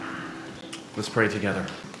Let's pray together.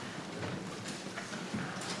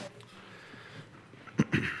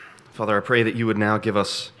 Father, I pray that you would now give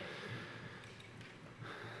us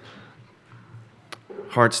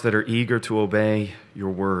hearts that are eager to obey your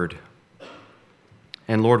word.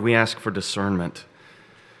 And Lord, we ask for discernment.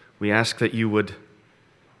 We ask that you would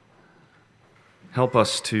help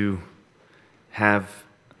us to have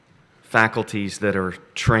faculties that are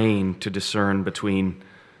trained to discern between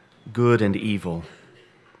good and evil,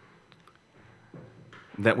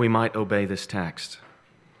 that we might obey this text.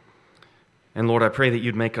 And Lord, I pray that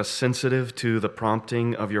you'd make us sensitive to the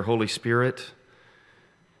prompting of your Holy Spirit,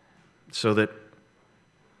 so that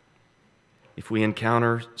if we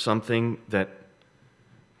encounter something that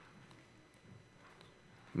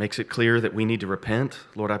makes it clear that we need to repent,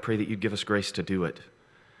 Lord, I pray that you'd give us grace to do it.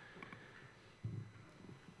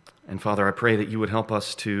 And Father, I pray that you would help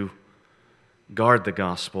us to guard the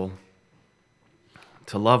gospel,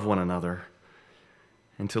 to love one another,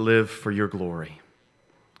 and to live for your glory.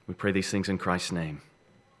 We pray these things in Christ's name.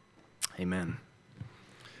 Amen.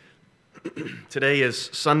 Today is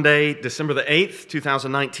Sunday, December the 8th,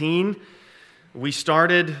 2019. We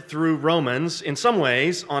started through Romans, in some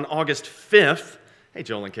ways, on August 5th. Hey,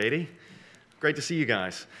 Joel and Katie. Great to see you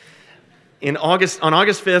guys. On August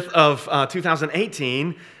 5th of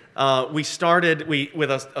 2018, we started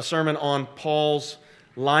with a sermon on Paul's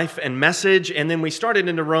life and message, and then we started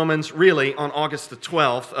into Romans really on August the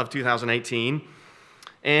 12th of 2018.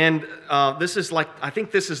 And this is I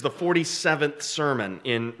think this is the 47th sermon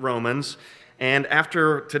in Romans. And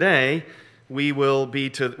after today, we'll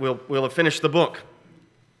have finished the book.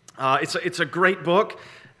 It's a great book.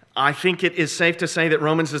 I think it is safe to say that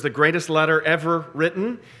Romans is the greatest letter ever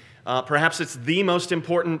written. Perhaps it's the most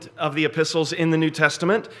important of the epistles in the New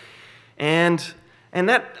Testament. And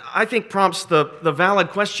that, I think, prompts the valid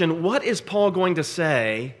question, what is Paul going to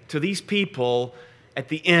say to these people at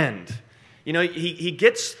the end? You know, he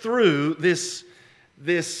gets through this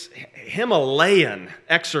Himalayan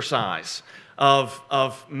exercise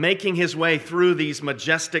of making his way through these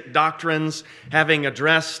majestic doctrines, having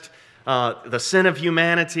addressed the sin of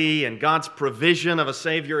humanity and God's provision of a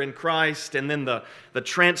Savior in Christ, and then the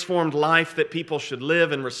transformed life that people should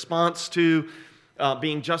live in response to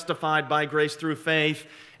being justified by grace through faith.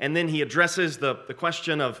 And then he addresses the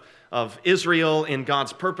question of Israel in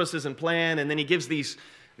God's purposes and plan, and then he gives these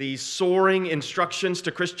soaring instructions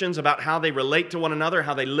to Christians about how they relate to one another,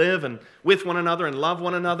 how they live and with one another and love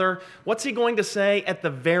one another. What's he going to say at the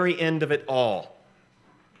very end of it all?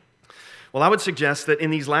 Well, I would suggest that in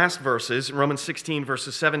these last verses, Romans 16,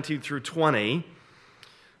 verses 17 through 20,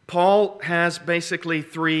 Paul has basically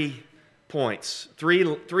 3 points,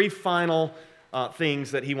 three final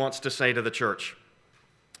things that he wants to say to the church.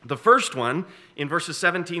 The first one, in verses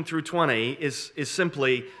 17 through 20, is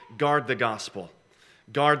simply guard the gospel.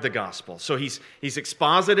 Guard the gospel. So he's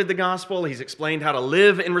exposited the gospel, he's explained how to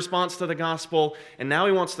live in response to the gospel, and now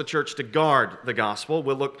he wants the church to guard the gospel.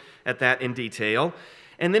 We'll look at that in detail.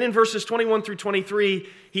 And then in verses 21 through 23,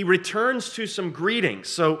 he returns to some greetings.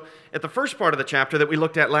 So at the first part of the chapter that we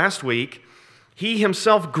looked at last week, he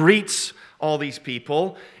himself greets all these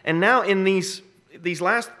people. And now in these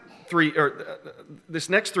last three, or this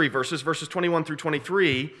next 3 verses, verses 21 through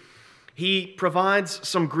 23, he provides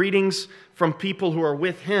some greetings from people who are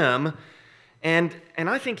with him. And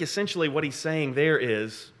I think essentially what he's saying there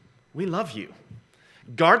is, we love you.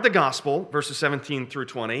 Guard the gospel, verses 17 through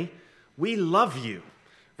 20. We love you,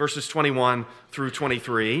 verses 21 through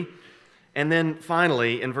 23. And then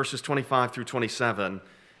finally, in verses 25 through 27,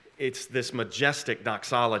 it's this majestic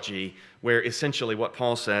doxology where essentially what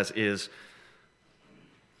Paul says is,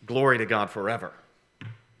 glory to God forever.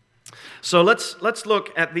 So let's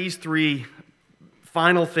look at these 3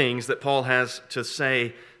 final things that Paul has to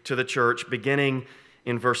say to the church, beginning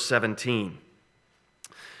in verse 17.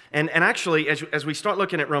 And actually, as we start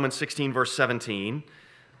looking at Romans 16, verse 17,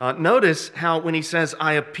 notice how when he says,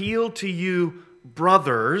 I appeal to you,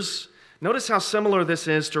 brothers, notice how similar this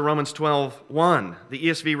is to Romans 12:1. The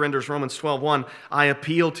ESV renders Romans 12:1, I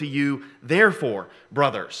appeal to you, therefore,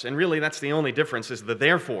 brothers. And really, that's the only difference, is the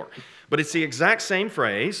therefore. But it's the exact same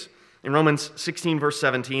phrase in Romans 16, verse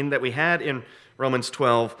 17, that we had in Romans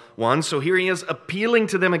 12:1. So here he is appealing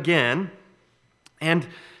to them again.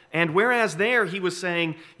 And whereas there he was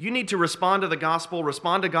saying, you need to respond to the gospel,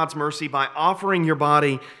 respond to God's mercy by offering your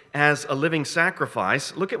body as a living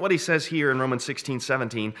sacrifice. Look at what he says here in Romans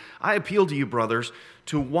 16:17. I appeal to you, brothers,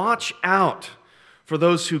 to watch out for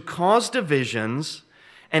those who cause divisions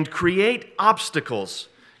and create obstacles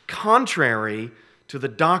contrary to the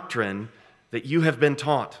doctrine that you have been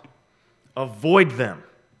taught. Avoid them.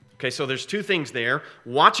 Okay, so there's two things there.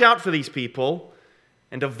 Watch out for these people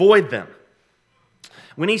and avoid them.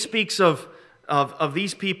 When he speaks of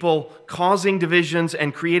these people causing divisions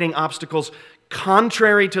and creating obstacles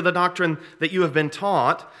contrary to the doctrine that you have been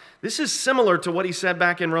taught, this is similar to what he said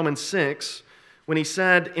back in Romans 6 when he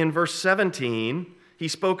said in verse 17, he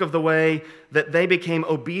spoke of the way that they became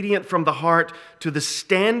obedient from the heart to the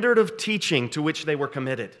standard of teaching to which they were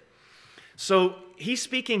committed. So he's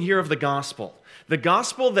speaking here of the gospel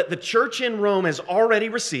that the church in Rome has already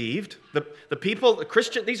received. The people, the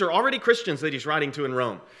Christian, these are already Christians that he's writing to in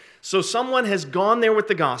Rome. So someone has gone there with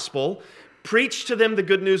the gospel, preached to them the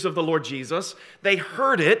good news of the Lord Jesus. They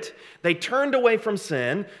heard it. They turned away from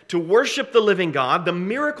sin to worship the living God. The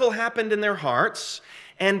miracle happened in their hearts.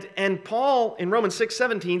 And Paul in Romans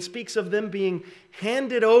 6:17 speaks of them being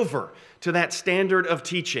handed over to that standard of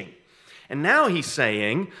teaching. And now he's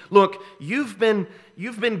saying, look, you've been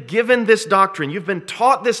given this doctrine. You've been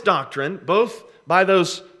taught this doctrine, both by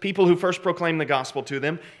those people who first proclaimed the gospel to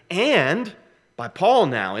them and by Paul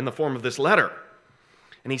now in the form of this letter.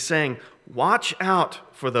 And he's saying, watch out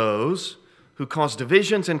for those who cause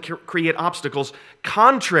divisions and create obstacles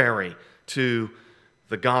contrary to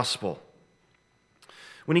the gospel.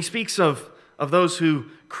 When he speaks of those who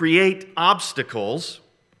create obstacles,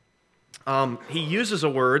 he uses a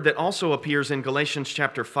word that also appears in Galatians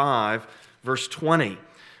chapter 5, verse 20,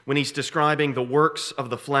 when he's describing the works of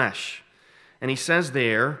the flesh. And he says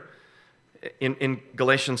there in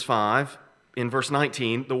Galatians 5, in verse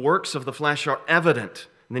 19, the works of the flesh are evident.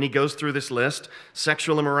 And then he goes through this list: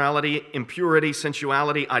 sexual immorality, impurity,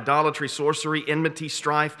 sensuality, idolatry, sorcery, enmity,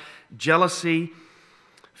 strife, jealousy,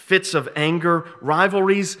 fits of anger,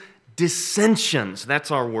 rivalries, dissensions,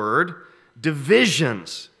 that's our word,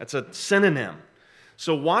 divisions, that's a synonym.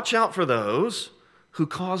 So watch out for those who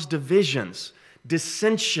cause divisions,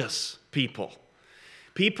 dissentious people,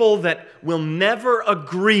 people that will never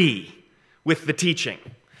agree with the teaching,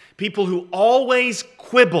 people who always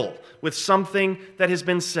quibble with something that has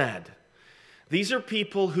been said. These are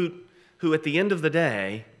people who at the end of the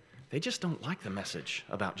day, they just don't like the message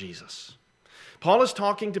about Jesus. Paul is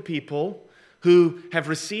talking to people who have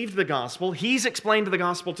received the gospel. He's explained the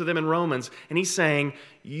gospel to them in Romans, and he's saying,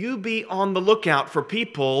 you be on the lookout for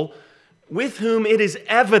people with whom it is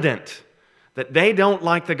evident that they don't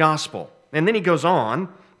like the gospel. And then he goes on,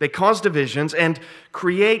 they cause divisions and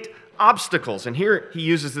create obstacles. And here he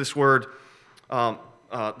uses this word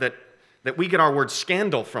that we get our word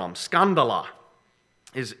scandal from. Scandala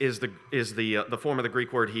is the form of the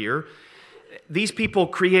Greek word here. These people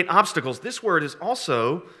create obstacles. This word is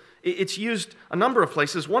also, it's used a number of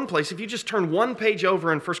places. One place, if you just turn one page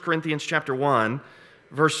over in 1 Corinthians chapter 1,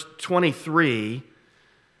 verse 23,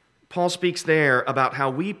 Paul speaks there about how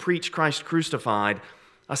we preach Christ crucified,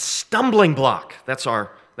 a stumbling block, that's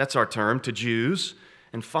our term, to Jews,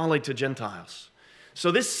 and folly to Gentiles.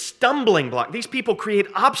 So this stumbling block, these people create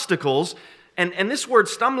obstacles, and this word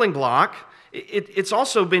stumbling block, it's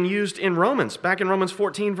also been used in Romans. Back in Romans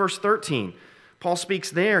 14, verse 13, Paul speaks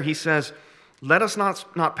there. He says, let us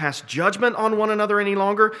not pass judgment on one another any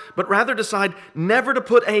longer, but rather decide never to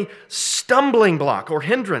put a stumbling block or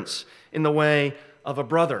hindrance in the way of a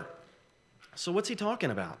brother. So what's he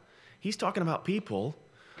talking about? He's talking about people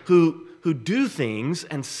who do things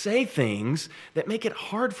and say things that make it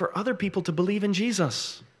hard for other people to believe in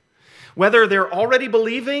Jesus. Whether they're already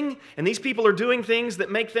believing and these people are doing things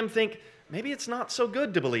that make them think, maybe it's not so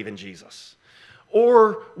good to believe in Jesus.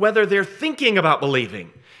 Or whether they're thinking about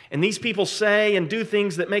believing and these people say and do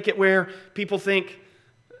things that make it where people think,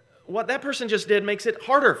 what that person just did makes it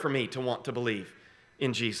harder for me to want to believe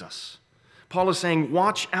in Jesus. Paul is saying,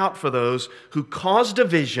 watch out for those who cause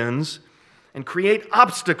divisions and create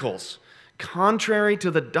obstacles contrary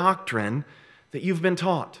to the doctrine that you've been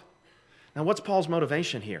taught. Now, what's Paul's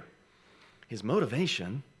motivation here? His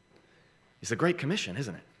motivation is the Great Commission,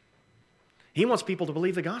 isn't it? He wants people to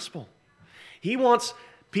believe the gospel. He wants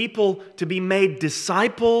people to be made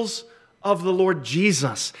disciples of the Lord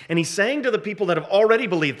Jesus. And he's saying to the people that have already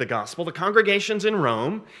believed the gospel, the congregations in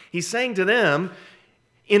Rome, he's saying to them,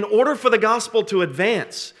 in order for the gospel to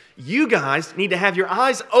advance, you guys need to have your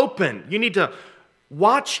eyes open. You need to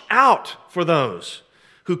watch out for those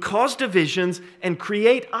who cause divisions and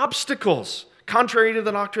create obstacles contrary to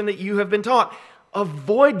the doctrine that you have been taught.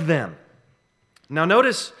 Avoid them. Now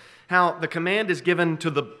notice how the command is given to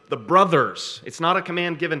the brothers. It's not a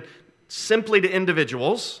command given simply to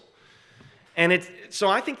individuals. And so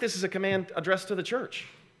I think this is a command addressed to the church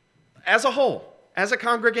as a whole, as a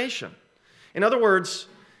congregation. In other words,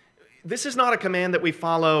 this is not a command that we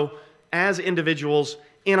follow as individuals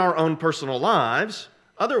in our own personal lives.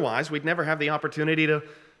 Otherwise, we'd never have the opportunity to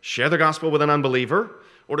share the gospel with an unbeliever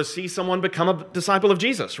or to see someone become a disciple of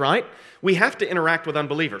Jesus, right? We have to interact with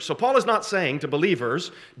unbelievers. So Paul is not saying to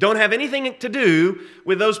believers, don't have anything to do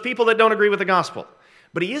with those people that don't agree with the gospel.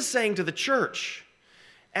 But he is saying to the church,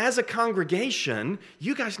 as a congregation,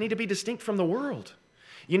 you guys need to be distinct from the world.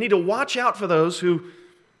 You need to watch out for those who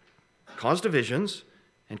cause divisions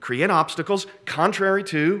and create obstacles contrary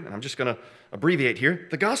to, and I'm just going to abbreviate here,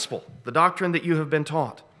 the gospel, the doctrine that you have been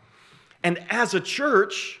taught. And as a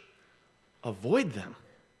church, avoid them.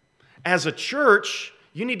 As a church,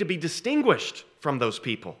 you need to be distinguished from those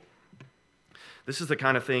people. This is the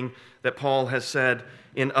kind of thing that Paul has said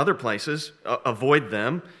in other places, avoid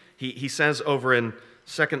them. He says over in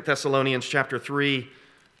 2 Thessalonians chapter 3,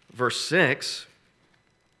 verse 6,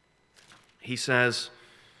 he says,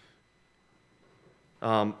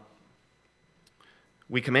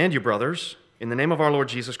 we command you, brothers, in the name of our Lord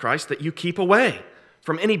Jesus Christ, that you keep away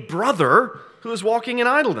from any brother who is walking in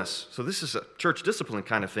idleness. So this is a church discipline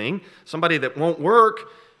kind of thing. Somebody that won't work,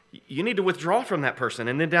 you need to withdraw from that person.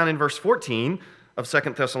 And then down in verse 14 of 2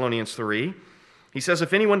 Thessalonians 3, he says,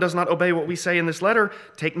 if anyone does not obey what we say in this letter,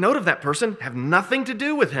 take note of that person, have nothing to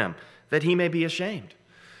do with him, that he may be ashamed.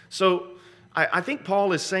 So I think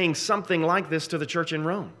Paul is saying something like this to the church in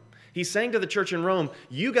Rome. He's saying to the church in Rome,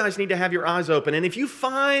 you guys need to have your eyes open. And if you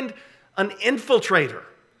find an infiltrator,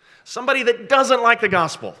 somebody that doesn't like the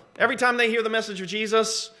gospel, every time they hear the message of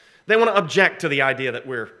Jesus, they want to object to the idea that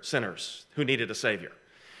we're sinners who needed a Savior.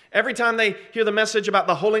 Every time they hear the message about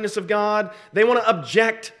the holiness of God, they want to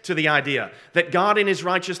object to the idea that God in His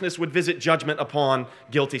righteousness would visit judgment upon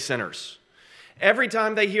guilty sinners. Every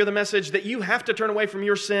time they hear the message that you have to turn away from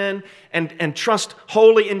your sin and trust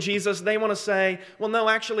wholly in Jesus, they want to say, well, no,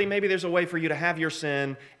 actually, maybe there's a way for you to have your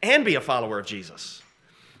sin and be a follower of Jesus.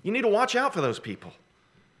 You need to watch out for those people.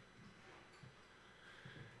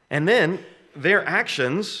 And then their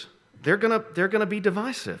actions, they're gonna be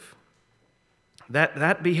divisive.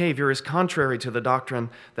 That behavior is contrary to the doctrine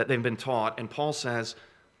that they've been taught, and Paul says,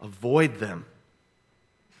 avoid them.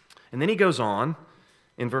 And then he goes on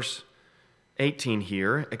in verse 18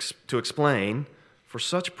 here to explain, for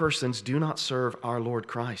such persons do not serve our Lord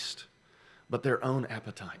Christ, but their own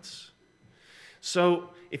appetites. So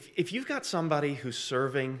if you've got somebody who's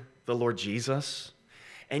serving the Lord Jesus,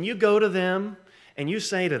 and you go to them and you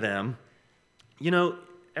say to them, you know,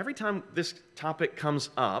 every time this topic comes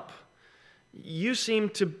up, you seem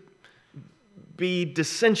to be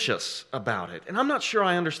dissentious about it. And I'm not sure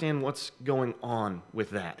I understand what's going on with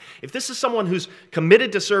that. If this is someone who's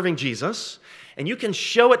committed to serving Jesus, and you can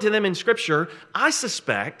show it to them in Scripture, I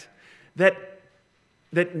suspect that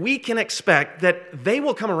we can expect that they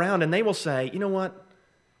will come around and they will say, you know what,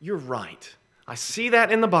 you're right. I see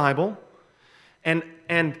that in the Bible, and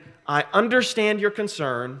I understand your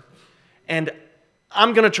concern, and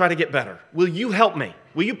I'm going to try to get better. Will you help me?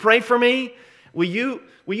 Will you pray for me? Will you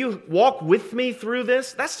walk with me through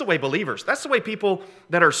this? That's the way believers, that's the way people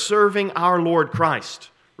that are serving our Lord Christ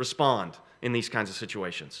respond in these kinds of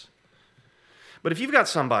situations. But if you've got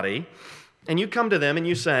somebody and you come to them and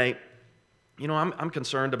you say, you know, I'm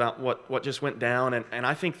concerned about what just went down, and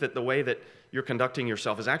I think that the way that you're conducting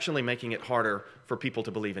yourself is actually making it harder for people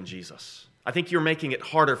to believe in Jesus. I think you're making it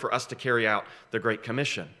harder for us to carry out the Great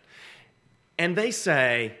Commission. And they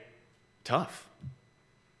say, tough.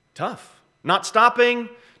 Not stopping,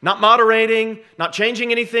 not moderating, not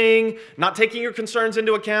changing anything, not taking your concerns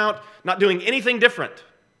into account, not doing anything different.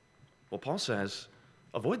 Well, Paul says,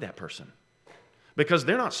 avoid that person. Because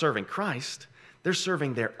they're not serving Christ, they're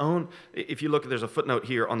serving their own. If you look, there's a footnote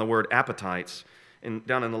here on the word appetites, and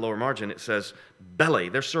down in the lower margin it says belly.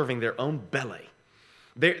 They're serving their own belly.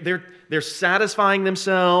 They're satisfying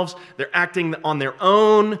themselves, they're acting on their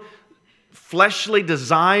own fleshly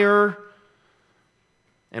desire,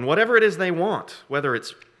 and whatever it is they want, whether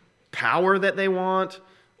it's power that they want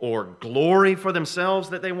or glory for themselves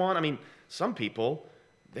that they want. I mean, some people,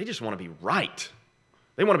 they just want to be right.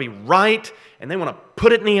 They want to be right, and they want to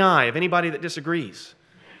put it in the eye of anybody that disagrees.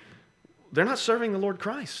 They're not serving the Lord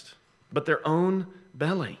Christ, but their own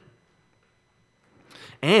belly.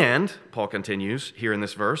 And, Paul continues here in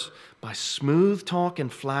this verse, by smooth talk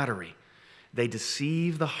and flattery, they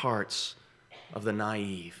deceive the hearts of the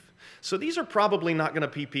naive. So these are probably not going to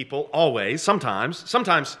be people always,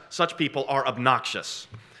 sometimes such people are obnoxious.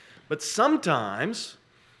 But sometimes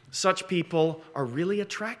such people are really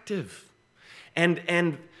attractive.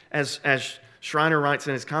 And as Schreiner writes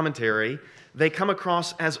in his commentary, they come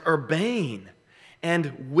across as urbane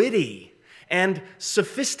and witty and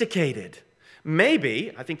sophisticated.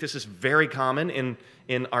 Maybe, I think this is very common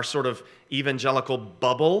in our sort of evangelical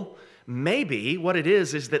bubble, maybe what it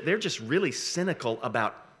is that they're just really cynical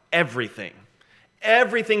about everything.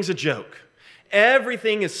 Everything's a joke.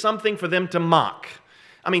 Everything is something for them to mock.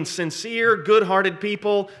 I mean, sincere, good-hearted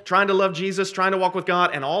people trying to love Jesus, trying to walk with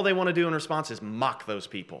God, and all they want to do in response is mock those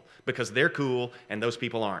people because they're cool and those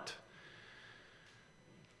people aren't.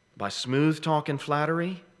 By smooth talk and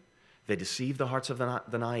flattery, they deceive the hearts of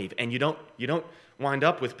the naive. And you don't wind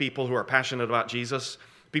up with people who are passionate about Jesus,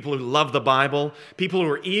 people who love the Bible, people who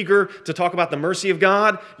are eager to talk about the mercy of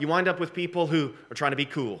God. You wind up with people who are trying to be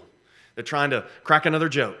cool. They're trying to crack another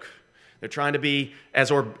joke. They're trying to be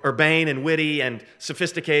as urbane and witty and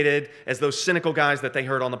sophisticated as those cynical guys that they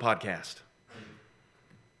heard on the podcast.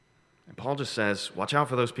 And Paul just says, watch out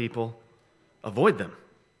for those people. Avoid them.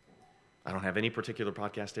 I don't have any particular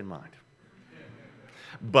podcast in mind.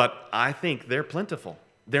 But I think they're plentiful.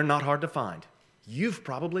 They're not hard to find. You've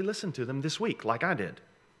probably listened to them this week, like I did.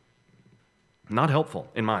 Not helpful,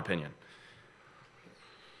 in my opinion.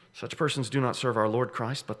 Such persons do not serve our Lord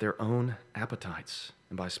Christ, but their own appetites.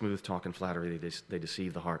 And by smooth talk and flattery, they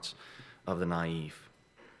deceive the hearts of the naive.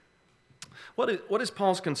 What is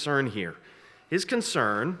Paul's concern here? His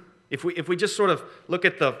concern, if we just sort of look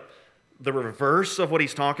at the reverse of what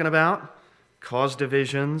he's talking about, cause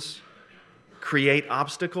divisions, create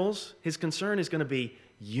obstacles, his concern is going to be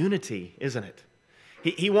unity, isn't it?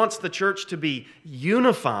 He wants the church to be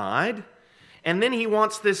unified, and then he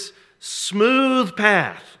wants this smooth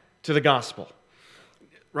path to the gospel,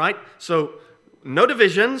 right? So no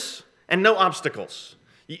divisions and no obstacles.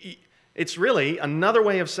 It's really another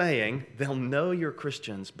way of saying they'll know you're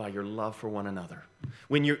Christians by your love for one another.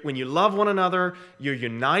 When you love one another, you're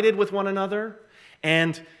united with one another,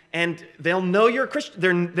 and they'll know you're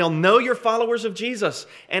Christian. They'll know you're followers of Jesus.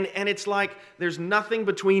 And it's like there's nothing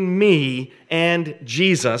between me and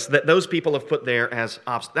Jesus that those people have put there as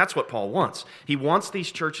obstacles. That's what Paul wants. He wants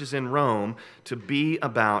these churches in Rome to be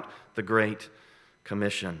about the Great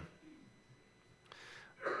Commission.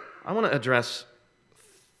 I want to address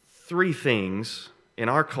three things in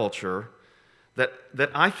our culture that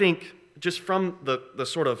I think, just from the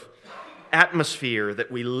sort of atmosphere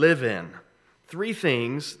that we live in, three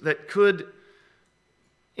things that could,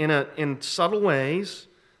 in subtle ways,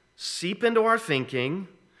 seep into our thinking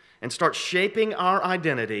and start shaping our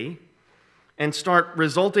identity and start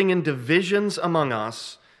resulting in divisions among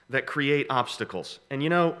us that create obstacles. And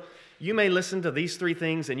you may listen to these three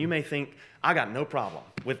things and you may think, I got no problem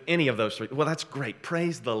with any of those three. Well, that's great.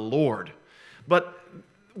 Praise the Lord. But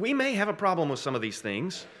we may have a problem with some of these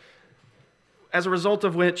things, as a result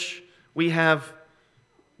of which we have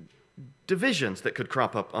divisions that could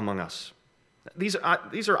crop up among us. These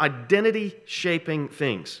are identity-shaping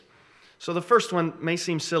things. So the first one may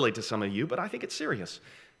seem silly to some of you, but I think it's serious.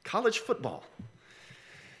 College football.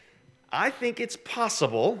 I think it's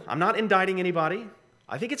possible, I'm not indicting anybody,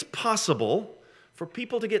 I think it's possible for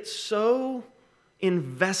people to get so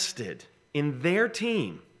invested in their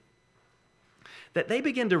team that they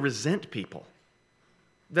begin to resent people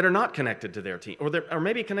that are not connected to their team, or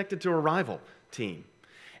maybe connected to a rival team.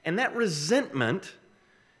 And that resentment,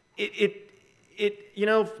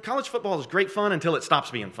 college football is great fun until it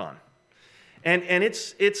stops being fun. And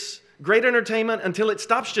it's great entertainment until it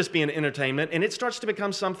stops just being entertainment, and it starts to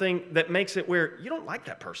become something that makes it where you don't like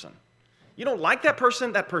that person. You don't like that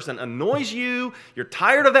person annoys you, you're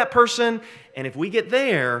tired of that person, and if we get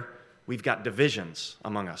there, we've got divisions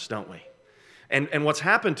among us, don't we? And what's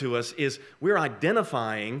happened to us is we're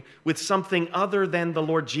identifying with something other than the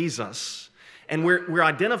Lord Jesus. And we're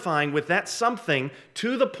identifying with that something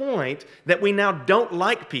to the point that we now don't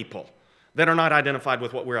like people that are not identified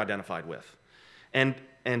with what we're identified with. And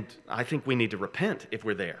I think we need to repent if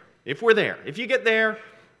we're there. If you get there,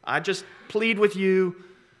 I just plead with you,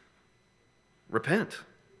 repent.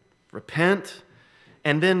 Repent.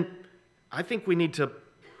 And then I think we need to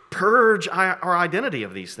purge our identity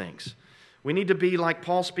of these things. We need to be like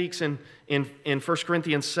Paul speaks in 1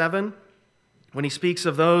 Corinthians 7, when he speaks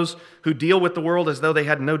of those who deal with the world as though they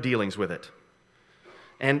had no dealings with it.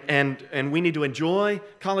 And we need to enjoy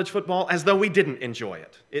college football as though we didn't enjoy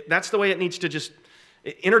it. That's the way it needs to just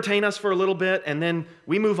entertain us for a little bit, and then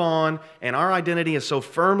we move on, and our identity is so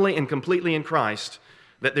firmly and completely in Christ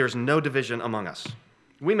that there's no division among us.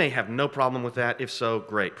 We may have no problem with that. If so,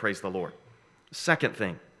 great. Praise the Lord. Second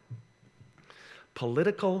thing,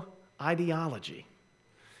 political ideology.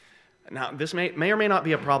 Now, this may or may not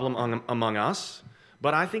be a problem among us,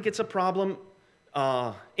 but I think it's a problem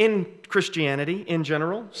in Christianity in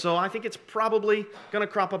general, so I think it's probably going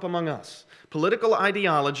to crop up among us. Political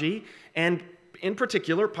ideology, and in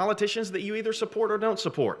particular, politicians that you either support or don't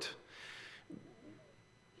support.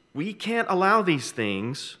 We can't allow these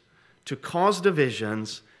things to cause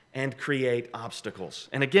divisions and create obstacles.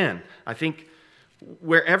 And again, I think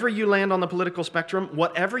wherever you land on the political spectrum,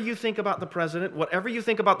 whatever you think about the president, whatever you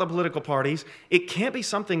think about the political parties, it can't be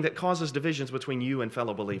something that causes divisions between you and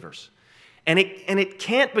fellow believers. And it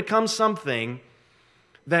can't become something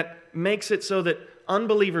that makes it so that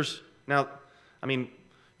unbelievers, now, I mean,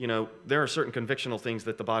 you know, there are certain convictional things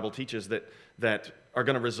that the Bible teaches that are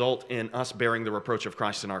going to result in us bearing the reproach of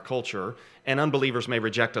Christ in our culture, and unbelievers may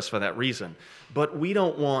reject us for that reason. But we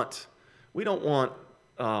don't want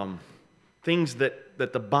things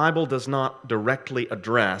that the Bible does not directly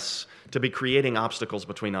address to be creating obstacles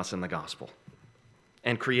between us and the gospel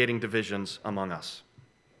and creating divisions among us.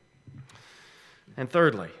 And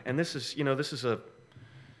thirdly, and this is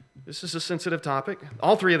a sensitive topic.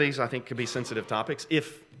 All three of these, I think, could be sensitive topics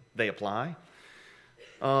if they apply.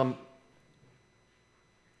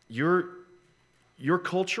 Your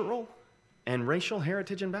cultural and racial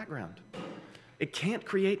heritage and background. It can't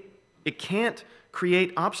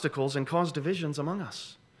create obstacles and cause divisions among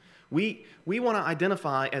us. We want to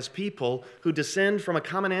identify as people who descend from a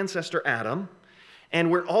common ancestor, Adam, and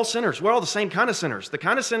we're all sinners. We're all the same kind of sinners. The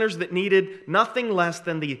kind of sinners that needed nothing less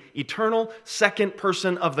than the eternal second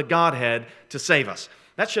person of the Godhead to save us.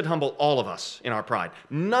 That should humble all of us in our pride.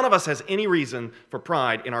 None of us has any reason for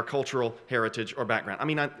pride in our cultural heritage or background. I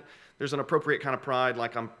mean, there's an appropriate kind of pride,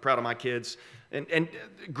 like I'm proud of my kids, and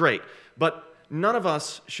great. But none of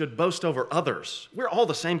us should boast over others. We're all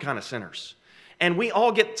the same kind of sinners. And we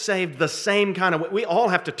all get saved the same kind of way. We all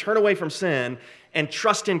have to turn away from sin and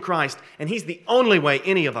trust in Christ, and He's the only way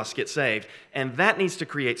any of us get saved. And that needs to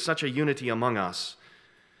create such a unity among us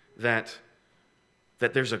that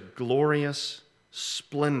there's a glorious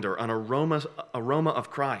splendor, an aroma of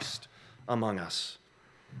Christ among us,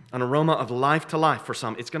 an aroma of life to life for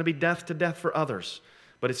some. It's going to be death to death for others,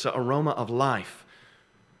 but it's an aroma of life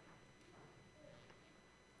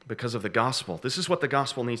because of the gospel. This is what the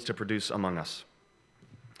gospel needs to produce among us.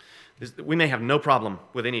 We may have no problem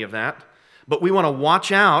with any of that, but we want to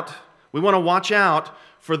watch out. We want to watch out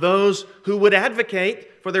for those who would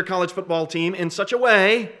advocate for their college football team in such a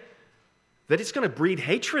way that it's going to breed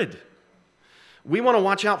hatred. We want to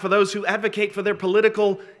watch out for those who advocate for their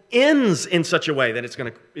political ends in such a way that it's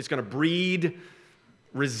going to breed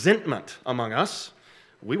resentment among us.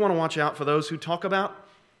 We want to watch out for those who talk about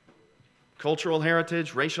cultural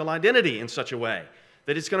heritage, racial identity in such a way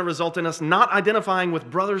that it's going to result in us not identifying with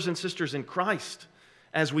brothers and sisters in Christ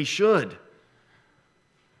as we should.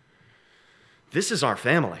 This is our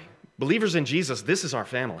family. Believers in Jesus, this is our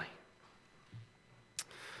family.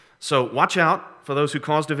 So watch out for those who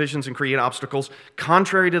cause divisions and create obstacles.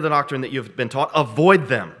 Contrary to the doctrine that you've been taught, avoid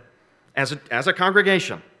them as a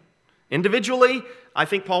congregation. Individually, I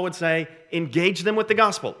think Paul would say, engage them with the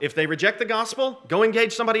gospel. If they reject the gospel, go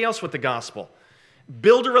engage somebody else with the gospel.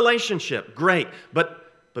 Build a relationship, great.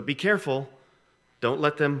 But be careful. Don't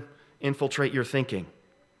let them infiltrate your thinking.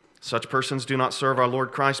 Such persons do not serve our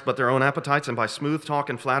Lord Christ, but their own appetites, and by smooth talk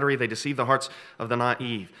and flattery they deceive the hearts of the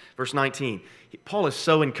naive. Verse 19, Paul is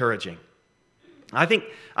so encouraging.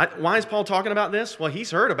 Why is Paul talking about this? Well,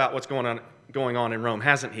 he's heard about what's going on in Rome,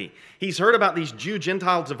 hasn't he? He's heard about these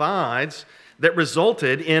Jew-Gentile divides that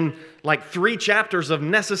resulted in like 3 chapters of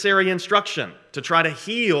necessary instruction to try to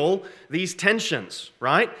heal these tensions,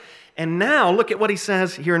 right? And now look at what he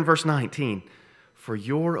says here in verse 19. For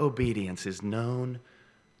your obedience is known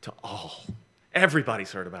to all.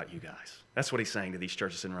 Everybody's heard about you guys. That's what he's saying to these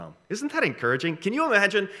churches in Rome. Isn't that encouraging? Can you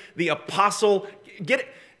imagine the apostle?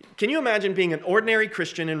 Can you imagine being an ordinary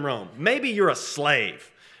Christian in Rome? Maybe you're a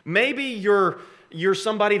slave. Maybe you're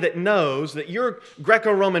somebody that knows that your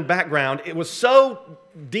Greco-Roman background, it was so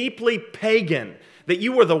deeply pagan that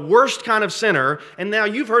you were the worst kind of sinner, and now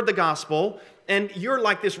you've heard the gospel, and you're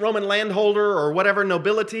like this Roman landholder or whatever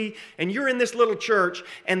nobility, and you're in this little church,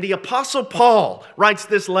 and the Apostle Paul writes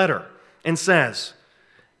this letter and says,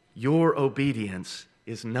 your obedience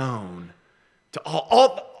is known to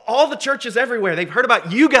all the churches everywhere. They've heard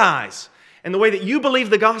about you guys and the way that you believe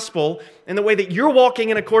the gospel and the way that you're walking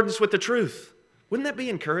in accordance with the truth. Wouldn't that be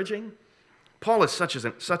encouraging? Paul is such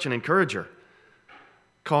an encourager,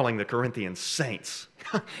 calling the Corinthians saints.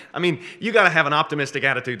 I mean, you got to have an optimistic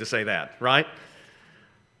attitude to say that, right?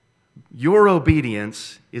 Your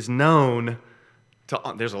obedience is known to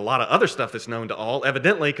all. There's a lot of other stuff that's known to all,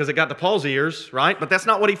 evidently, because it got to Paul's ears, right? But that's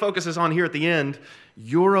not what he focuses on here at the end.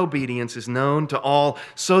 Your obedience is known to all,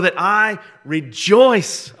 so that I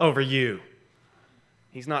rejoice over you.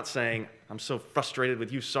 He's not saying, I'm so frustrated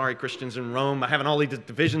with you sorry Christians in Rome. I'm having all these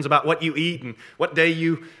divisions about what you eat and what day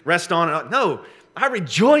you rest on. No, I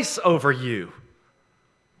rejoice over you.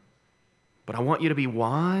 But I want you to be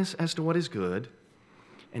wise as to what is good,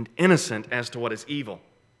 and innocent as to what is evil.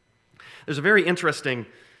 There's a very interesting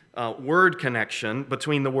word connection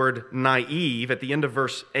between the word naive at the end of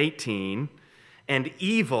verse 18 and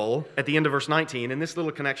evil at the end of verse 19. And this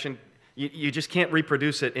little connection, you just can't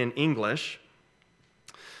reproduce it in English.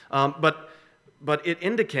 But it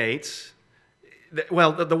indicates,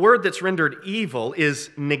 the word that's rendered evil is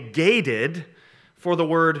negated for the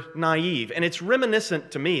word naive. And it's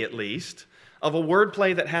reminiscent, to me at least, of a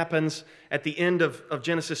wordplay that happens at the end of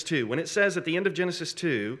Genesis 2. When it says at the end of Genesis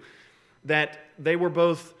 2 that they were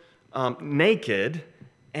both naked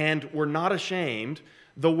and were not ashamed,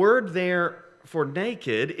 the word there for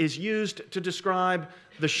naked is used to describe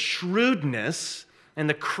the shrewdness and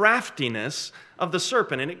the craftiness of the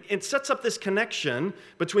serpent. And it sets up this connection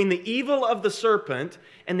between the evil of the serpent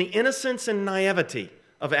and the innocence and naivety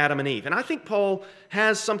of Adam and Eve. And I think Paul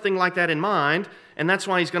has something like that in mind, and that's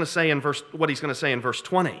why he's going to say what he's going to say in verse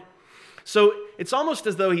 20. So it's almost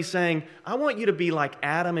as though he's saying, I want you to be like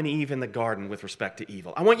Adam and Eve in the garden with respect to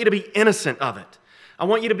evil. I want you to be innocent of it. I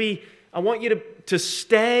want you to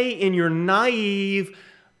stay in your naive,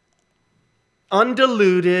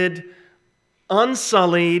 undiluted,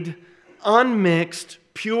 unsullied, unmixed,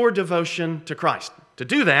 pure devotion to Christ. To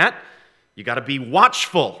do that, you got to be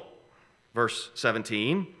watchful. Verse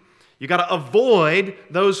 17, you got to avoid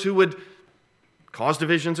those who would cause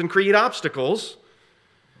divisions and create obstacles.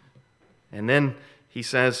 And then he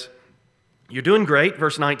says, you're doing great,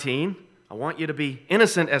 verse 19. I want you to be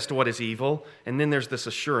innocent as to what is evil. And then there's this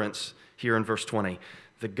assurance here in verse 20.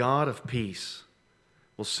 The God of peace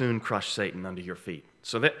will soon crush Satan under your feet.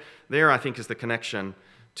 So that there, I think, is the connection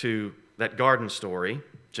to that garden story,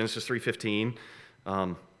 Genesis 3:15.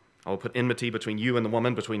 I will put enmity between you and the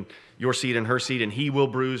woman, between your seed and her seed, and he will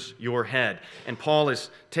bruise your head. And Paul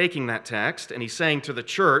is taking that text, and he's saying to the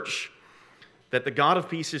church that the God of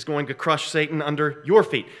peace is going to crush Satan under your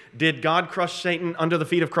feet. Did God crush Satan under the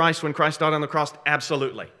feet of Christ when Christ died on the cross?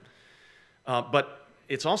 Absolutely. But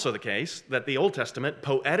it's also the case that the Old Testament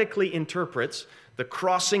poetically interprets the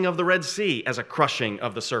crossing of the Red Sea as a crushing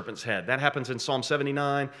of the serpent's head. That happens in Psalm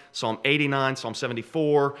 79, Psalm 89, Psalm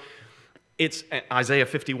 74. It's Isaiah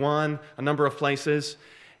 51, a number of places.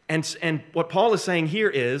 And what Paul is saying here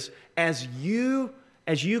is, as you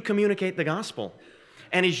communicate the gospel,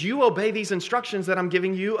 and as you obey these instructions that I'm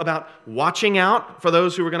giving you about watching out for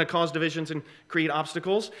those who are going to cause divisions and create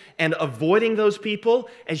obstacles, and avoiding those people,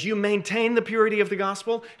 as you maintain the purity of the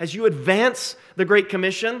gospel, as you advance the Great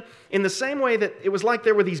Commission, in the same way that it was like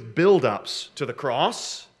there were these build-ups to the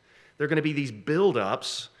cross, there are going to be these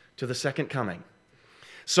build-ups to the second coming.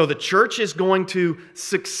 So the church is going to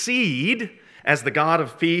succeed as the God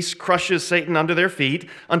of peace crushes Satan under their feet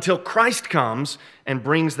until Christ comes and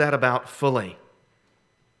brings that about fully.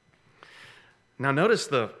 Now notice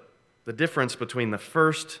the difference between the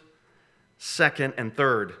first, second, and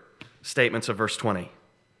third statements of verse 20.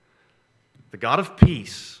 The God of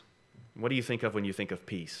peace, what do you think of when you think of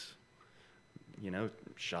peace? You know,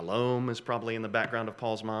 shalom is probably in the background of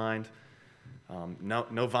Paul's mind.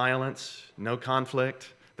 No violence, no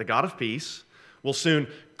conflict. The God of peace will soon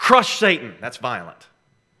crush Satan. That's violent.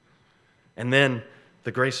 And then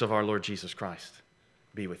the grace of our Lord Jesus Christ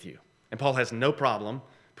be with you. And Paul has no problem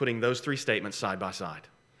putting those three statements side by side,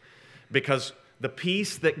 because the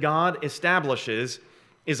peace that God establishes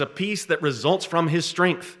is a peace that results from his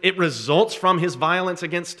strength. It results from his violence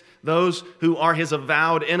against those who are his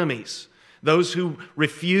avowed enemies, those who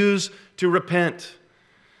refuse to repent.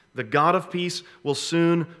 The God of peace will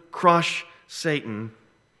soon crush Satan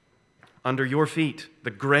under your feet. The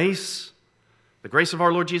grace of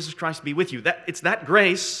our Lord Jesus Christ be with you. It's that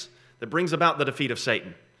grace that brings about the defeat of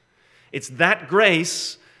Satan. It's that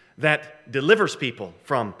grace that delivers people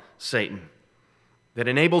from Satan, that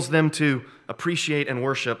enables them to appreciate and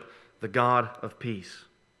worship the God of peace.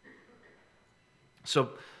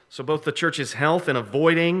 So both the church's health in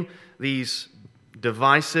avoiding these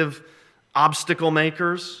divisive obstacle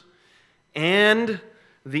makers and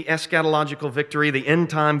the eschatological victory, the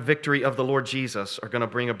end-time victory of the Lord Jesus are going to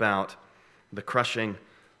bring about the crushing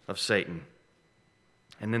of Satan.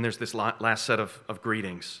 And then there's this last set of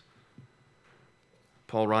greetings.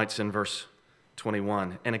 Paul writes in verse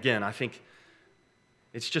 21, and again, I think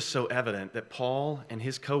it's just so evident that Paul and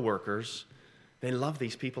his co-workers, they love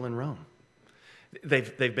these people in Rome.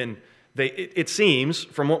 It seems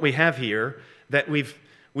from what we have here that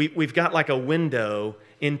we've got like a window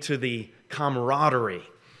into the camaraderie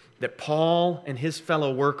that Paul and his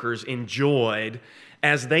fellow workers enjoyed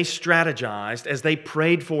as they strategized, as they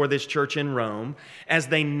prayed for this church in Rome, as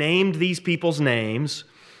they named these people's names,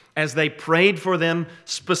 as they prayed for them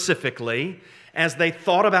specifically, as they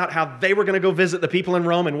thought about how they were going to go visit the people in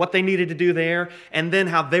Rome and what they needed to do there, and then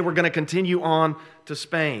how they were going to continue on to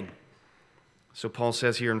Spain. So Paul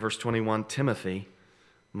says here in verse 21, Timothy,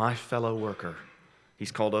 my fellow worker.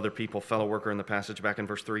 He's called other people fellow worker in the passage. Back in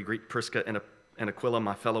verse 3, greet Prisca and Aquila,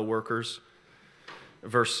 my fellow workers.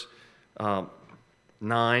 Verse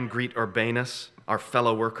 9, greet Urbanus, our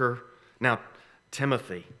fellow worker. Now,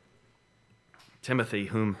 Timothy,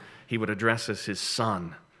 whom he would address as his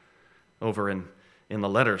son over in the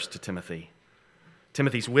letters to Timothy.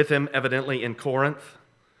 Timothy's with him, evidently, in Corinth.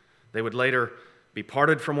 They would later be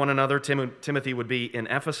parted from one another. Timothy would be in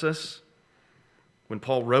Ephesus when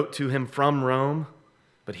Paul wrote to him from Rome.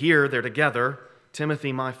 But here, they're together.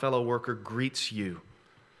 Timothy, my fellow worker, greets you.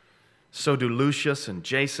 So do Lucius and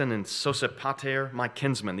Jason and Sosipater, my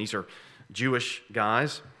kinsmen. These are Jewish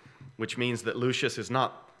guys, which means that Lucius is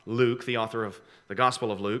not Luke, the author of the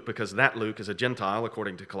Gospel of Luke, because that Luke is a Gentile,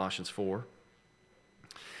 according to Colossians 4.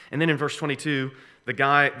 And then in verse 22,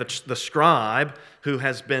 the scribe who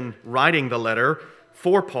has been writing the letter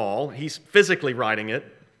for Paul, he's physically writing it,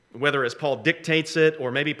 whether as Paul dictates it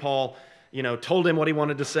or maybe Paul, told him what he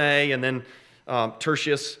wanted to say, and then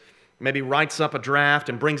Tertius maybe writes up a draft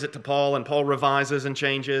and brings it to Paul, and Paul revises and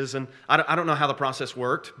changes. And I don't know how the process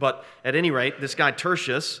worked, but at any rate, this guy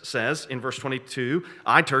Tertius says in verse 22,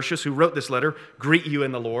 I, Tertius, who wrote this letter, greet you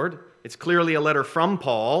in the Lord. It's clearly a letter from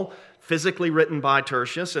Paul, physically written by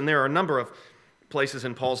Tertius, and there are a number of places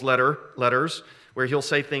in Paul's letters where he'll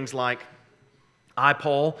say things like, I,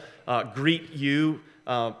 Paul, greet you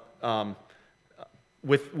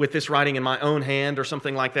with this writing in my own hand, or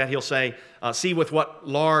something like that. He'll say, see with what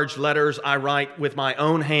large letters I write with my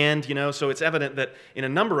own hand, So it's evident that in a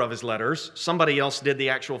number of his letters, somebody else did the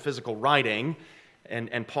actual physical writing,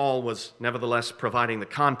 and Paul was nevertheless providing the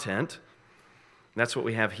content. That's what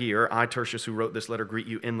we have here. I, Tertius, who wrote this letter, greet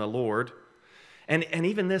you in the Lord. And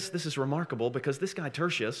even this is remarkable, because this guy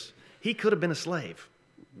Tertius, he could have been a slave.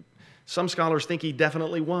 Some scholars think he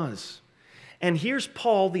definitely was. And here's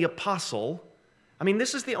Paul the apostle. I mean,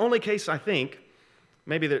 this is the only case, I think,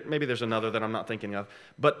 maybe there's another that I'm not thinking of,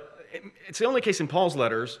 but it's the only case in Paul's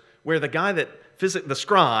letters where the guy the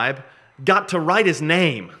scribe, got to write his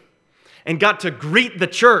name and got to greet the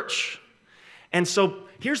church. And so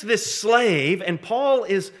here's this slave, and Paul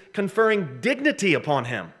is conferring dignity upon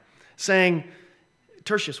him, saying,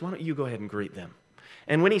 Tertius, why don't you go ahead and greet them?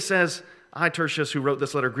 And when he says, I, Tertius, who wrote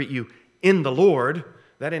this letter, greet you in the Lord,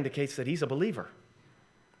 that indicates that he's a believer.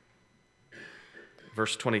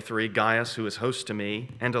 Verse 23, Gaius, who is host to me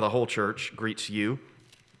and to the whole church, greets you.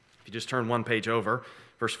 If you just turn one page over,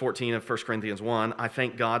 verse 14 of 1 Corinthians 1, I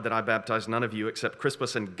thank God that I baptized none of you except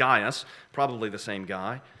Crispus and Gaius, probably the same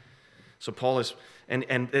guy. So Paul is, and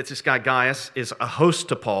it's this guy Gaius is a host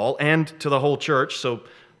to Paul and to the whole church, so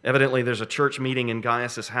evidently there's a church meeting in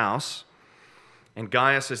Gaius' house, and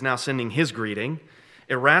Gaius is now sending his greeting.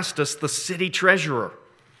 Erastus, the city treasurer.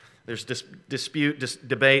 There's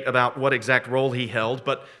debate about what exact role he held,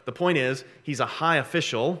 but the point is, he's a high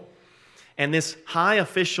official, and this high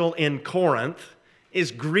official in Corinth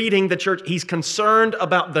is greeting the church. He's concerned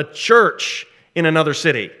about the church in another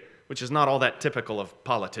city, which is not all that typical of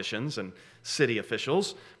politicians and city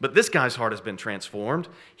officials, but this guy's heart has been transformed.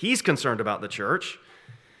 He's concerned about the church,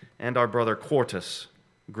 and our brother Quartus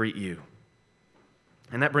greet you.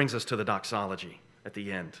 And that brings us to the doxology at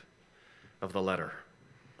the end of the letter.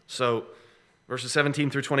 So, verses 17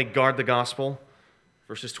 through 20, guard the gospel.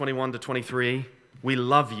 Verses 21 to 23, we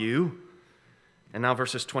love you. And now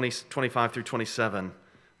verses 25 through 27,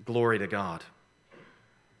 glory to God.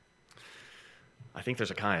 I think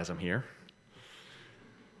there's a chiasm here.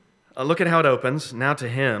 Look at how it opens. Now to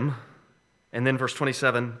him. And then verse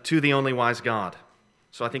 27, to the only wise God.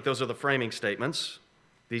 So I think those are the framing statements.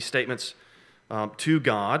 These statements to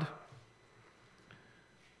God.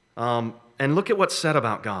 And look at what's said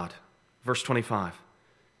about God. Verse 25.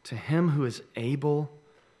 To him who is able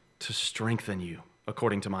to strengthen you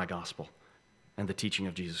according to my gospel and the teaching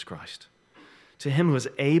of Jesus Christ. To him who is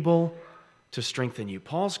able to strengthen you.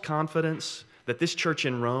 Paul's confidence that this church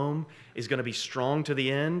in Rome is going to be strong to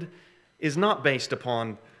the end is not based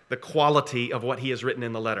upon the quality of what he has written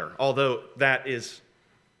in the letter, although that is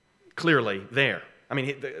clearly there. I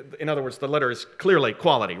mean, in other words, the letter is clearly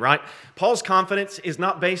quality, right? Paul's confidence is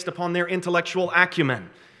not based upon their intellectual acumen.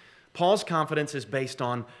 Paul's confidence is based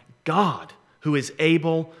on God, who is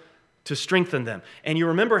able to strengthen them. And you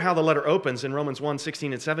remember how the letter opens in Romans 1,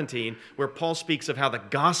 16 and 17, where Paul speaks of how the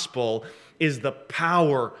gospel is the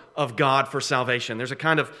power of God for salvation. There's a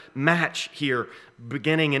kind of match here,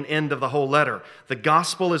 beginning and end of the whole letter. The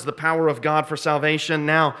gospel is the power of God for salvation.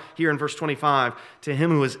 Now, here in verse 25, to him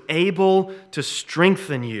who is able to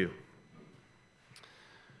strengthen you.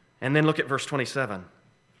 And then look at verse 27.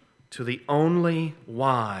 To the only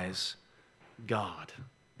wise God.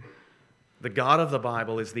 The God of the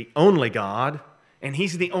Bible is the only God, and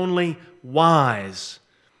He's the only wise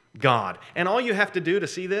God. And all you have to do to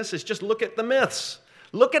see this is just look at the myths.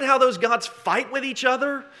 Look at how those gods fight with each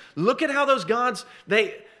other. Look at how those gods,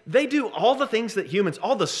 they do all the things that humans,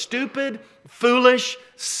 all the stupid, foolish,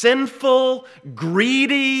 sinful,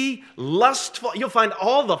 greedy, lustful, you'll find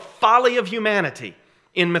all the folly of humanity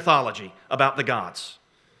in mythology about the gods.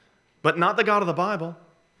 But not the God of the Bible.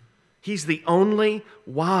 He's the only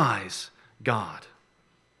wise God.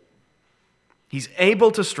 He's able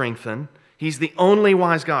to strengthen. He's the only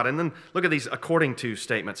wise God. And then look at these according to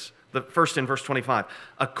statements. The first in verse 25.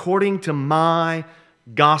 According to my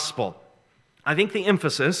gospel. I think the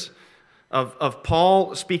emphasis of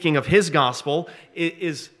Paul speaking of his gospel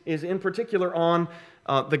is in particular on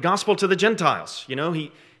the gospel to the Gentiles. You know,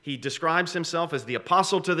 he describes himself as the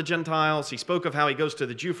apostle to the Gentiles. He spoke of how he goes to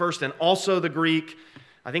the Jew first and also the Greek.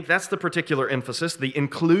 I think that's the particular emphasis, the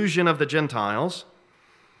inclusion of the Gentiles.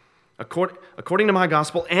 According to my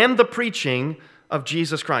gospel and the preaching of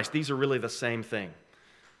Jesus Christ. These are really the same thing.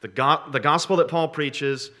 The gospel that Paul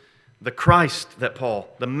preaches, the Christ that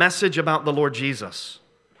the message about the Lord Jesus.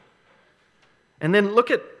 And then look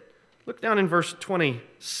down in verse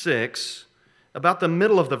 26, about the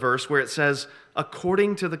middle of the verse where it says,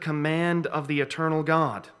 according to the command of the eternal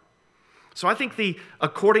God. So I think the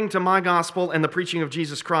according to my gospel and the preaching of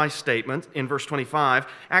Jesus Christ statement in verse 25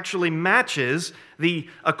 actually matches the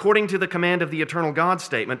according to the command of the eternal God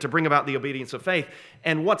statement to bring about the obedience of faith.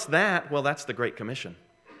 And what's that? Well, that's the Great Commission.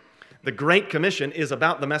 The Great Commission is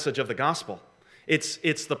about the message of the gospel. It's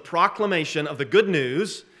the proclamation of the good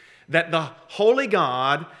news that the holy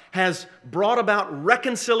God has brought about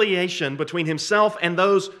reconciliation between himself and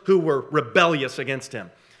those who were rebellious against him.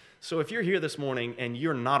 So if you're here this morning and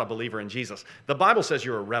you're not a believer in Jesus, the Bible says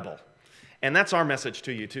you're a rebel. And that's our message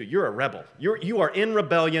to you too. You're a rebel. You are in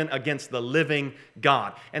rebellion against the living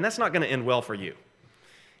God. And that's not going to end well for you.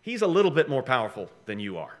 He's a little bit more powerful than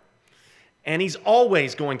you are. And he's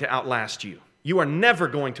always going to outlast you. You are never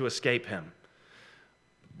going to escape him.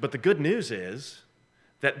 But the good news is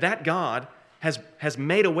that God has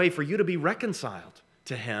made a way for you to be reconciled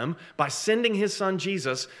to him by sending his son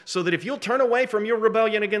Jesus, so that if you'll turn away from your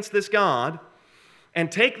rebellion against this God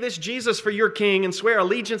and take this Jesus for your king and swear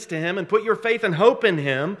allegiance to him and put your faith and hope in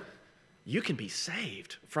him, you can be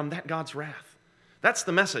saved from that God's wrath. That's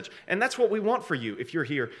the message. And that's what we want for you if you're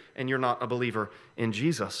here and you're not a believer in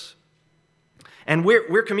Jesus. And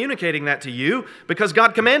we're communicating that to you because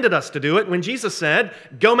God commanded us to do it when Jesus said,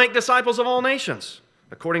 go make disciples of all nations,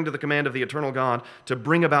 according to the command of the eternal God, to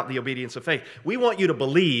bring about the obedience of faith. We want you to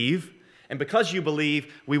believe, and because you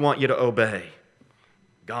believe, we want you to obey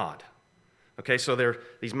God. Okay, so there are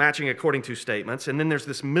these matching according to statements, and then there's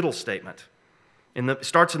this middle statement. It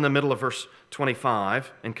starts in the middle of verse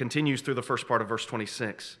 25 and continues through the first part of verse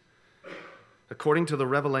 26. According to the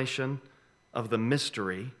revelation of the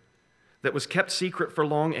mystery that was kept secret for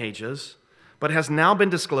long ages, but has now been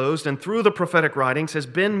disclosed and through the prophetic writings has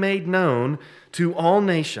been made known to all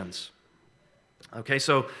nations. Okay,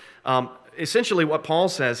 so essentially what Paul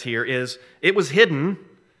says here is it was hidden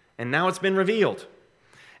and now it's been revealed.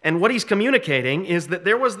 And what he's communicating is that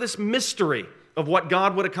there was this mystery of what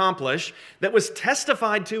God would accomplish that was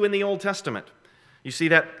testified to in the Old Testament. You see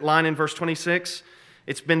that line in verse 26?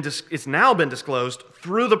 It's now been disclosed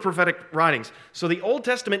through the prophetic writings. So the Old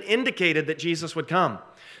Testament indicated that Jesus would come.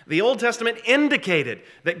 The Old Testament indicated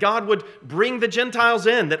that God would bring the Gentiles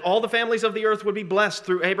in, that all the families of the earth would be blessed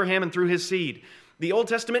through Abraham and through his seed. The Old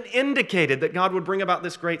Testament indicated that God would bring about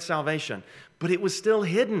this great salvation, but it was still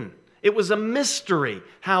hidden. It was a mystery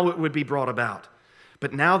how it would be brought about.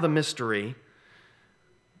 But now the mystery,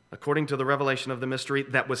 according to the revelation of the mystery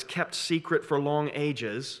that was kept secret for long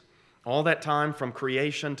ages, all that time from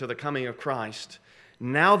creation to the coming of Christ,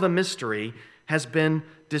 now the mystery has been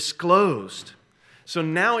disclosed. So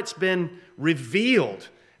now it's been revealed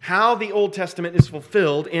how the Old Testament is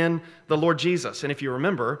fulfilled in the Lord Jesus. And if you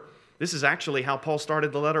remember, this is actually how Paul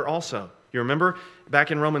started the letter also. You remember back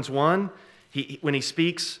in Romans 1, when he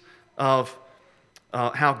speaks of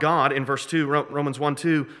how God, in verse 2, Romans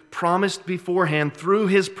 1:2, promised beforehand through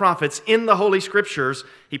his prophets in the Holy Scriptures,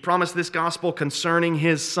 he promised this gospel concerning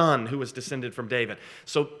his son who was descended from David.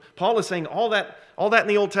 So Paul is saying all that in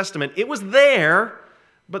the Old Testament, it was there,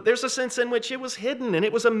 but there's a sense in which it was hidden and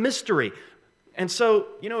it was a mystery. And so,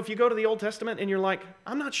 if you go to the Old Testament and you're like,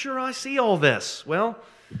 I'm not sure I see all this. Well,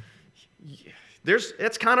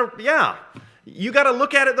 it's kind of, you got to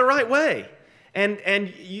look at it the right way.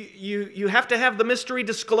 And you have to have the mystery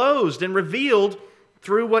disclosed and revealed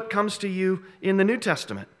through what comes to you in the New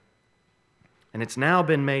Testament. And it's now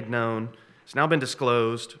been made known, it's now been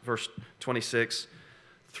disclosed, verse 26,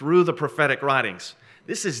 through the prophetic writings.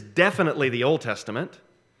 This is definitely the Old Testament.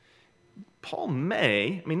 Paul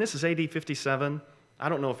this is AD 57. I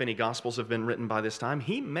don't know if any Gospels have been written by this time.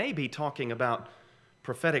 He may be talking about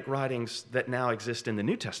prophetic writings that now exist in the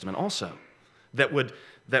New Testament also, that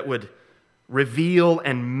would reveal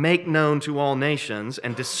and make known to all nations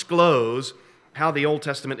and disclose how the Old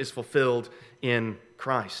Testament is fulfilled in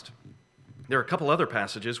Christ. There are a couple other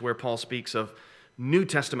passages where Paul speaks of New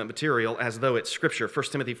Testament material as though it's Scripture.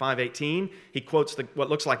 1 Timothy 5:18, he quotes what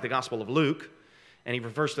looks like the Gospel of Luke, and he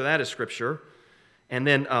refers to that as Scripture. And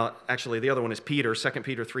then, actually, the other one is Peter, 2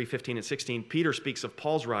 Peter 3:15 and 16. Peter speaks of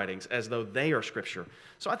Paul's writings as though they are Scripture.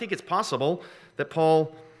 So I think it's possible that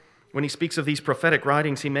Paul, when he speaks of these prophetic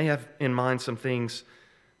writings, he may have in mind some things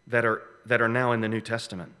that are now in the New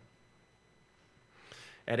Testament.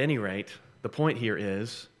 At any rate, the point here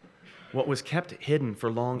is, what was kept hidden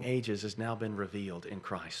for long ages has now been revealed in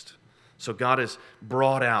Christ. So God has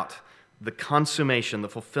brought out the consummation, the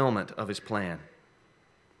fulfillment of His plan.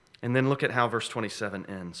 And then look at how verse 27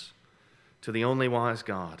 ends. To the only wise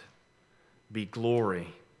God be glory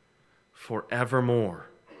forevermore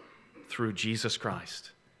through Jesus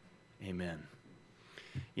Christ. Amen.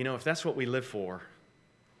 If that's what we live for,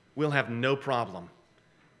 we'll have no problem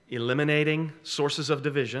eliminating sources of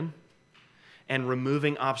division and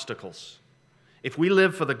removing obstacles. If we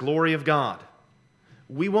live for the glory of God,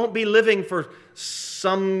 we won't be living for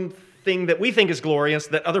something that we think is glorious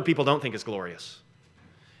that other people don't think is glorious.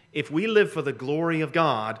 If we live for the glory of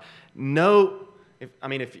God,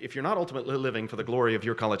 if you're not ultimately living for the glory of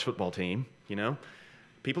your college football team,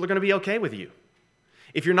 people are going to be okay with you.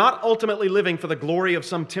 If you're not ultimately living for the glory of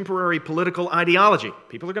some temporary political ideology,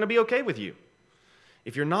 people are going to be okay with you.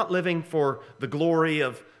 If you're not living for the glory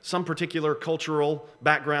of some particular cultural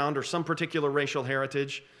background or some particular racial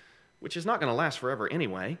heritage, which is not going to last forever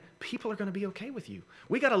anyway, people are going to be okay with you.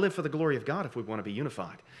 We got to live for the glory of God if we want to be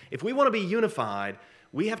unified. If we want to be unified,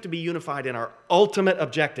 we have to be unified in our ultimate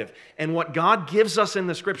objective. And what God gives us in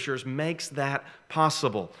the Scriptures makes that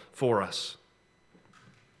possible for us.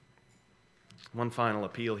 One final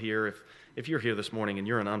appeal here. If you're here this morning and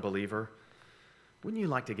you're an unbeliever, wouldn't you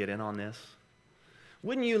like to get in on this?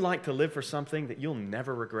 Wouldn't you like to live for something that you'll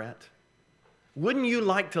never regret? Wouldn't you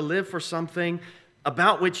like to live for something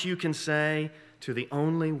about which you can say, to the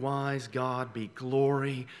only wise God be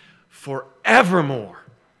glory forevermore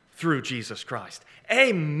through Jesus Christ?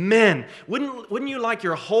 Amen. Wouldn't you like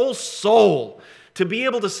your whole soul to be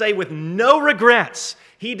able to say with no regrets,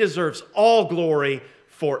 He deserves all glory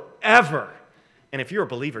forever? And if you're a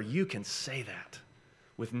believer, you can say that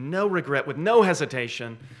with no regret, with no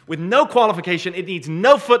hesitation, with no qualification. It needs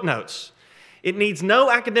no footnotes. It needs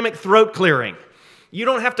no academic throat clearing. You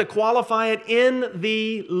don't have to qualify it in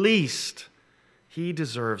the least. He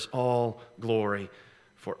deserves all glory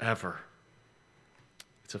forever.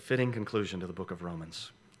 It's a fitting conclusion to the book of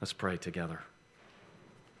Romans. Let's pray together.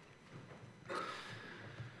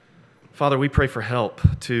 Father, we pray for help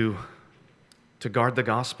to guard the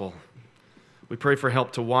gospel. We pray for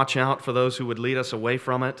help to watch out for those who would lead us away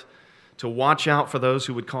from it, to watch out for those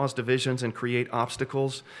who would cause divisions and create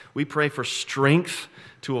obstacles. We pray for strength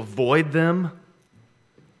to avoid them.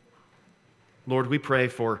 Lord, we pray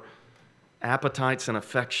for appetites and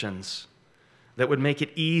affections that would make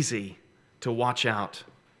it easy to watch out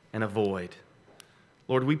and avoid.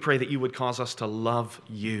 Lord, we pray that you would cause us to love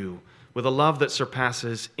you with a love that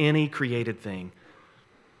surpasses any created thing.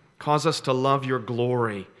 Cause us to love your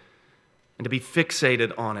glory and to be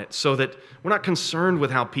fixated on it so that we're not concerned with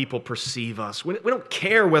how people perceive us. We don't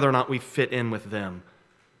care whether or not we fit in with them.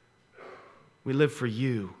 We live for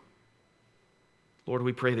you. Lord,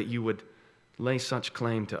 we pray that you would lay such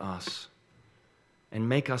claim to us and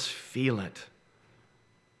make us feel it,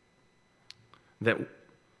 that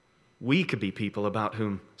we could be people about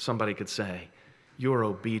whom somebody could say, your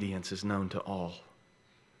obedience is known to all.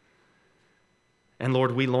 And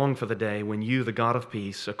Lord, we long for the day when you, the God of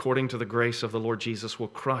peace, according to the grace of the Lord Jesus, will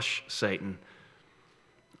crush Satan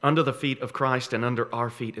under the feet of Christ and under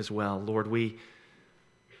our feet as well. Lord, we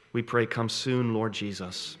pray, come soon, Lord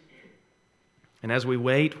Jesus. And as we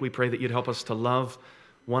wait, we pray that you'd help us to love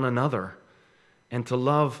one another and to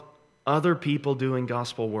love other people doing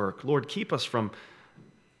gospel work. Lord, keep us from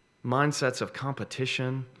mindsets of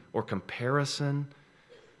competition or comparison.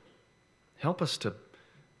 Help us to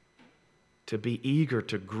be eager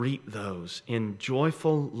to greet those in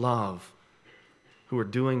joyful love who are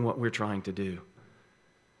doing what we're trying to do.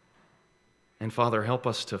 And Father, help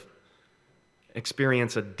us to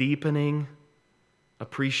experience a deepening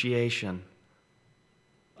appreciation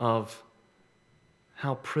of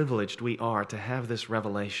how privileged we are to have this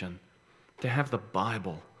revelation, to have the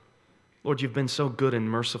Bible. Lord, you've been so good and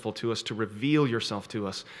merciful to us to reveal yourself to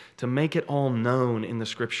us, to make it all known in the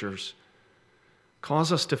Scriptures.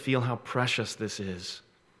 Cause us to feel how precious this is,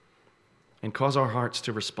 and cause our hearts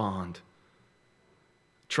to respond,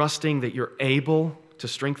 trusting that you're able to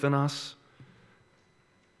strengthen us,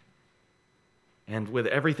 and with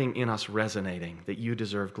everything in us resonating that you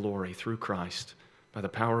deserve glory through Christ by the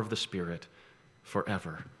power of the Spirit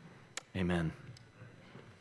forever. Amen.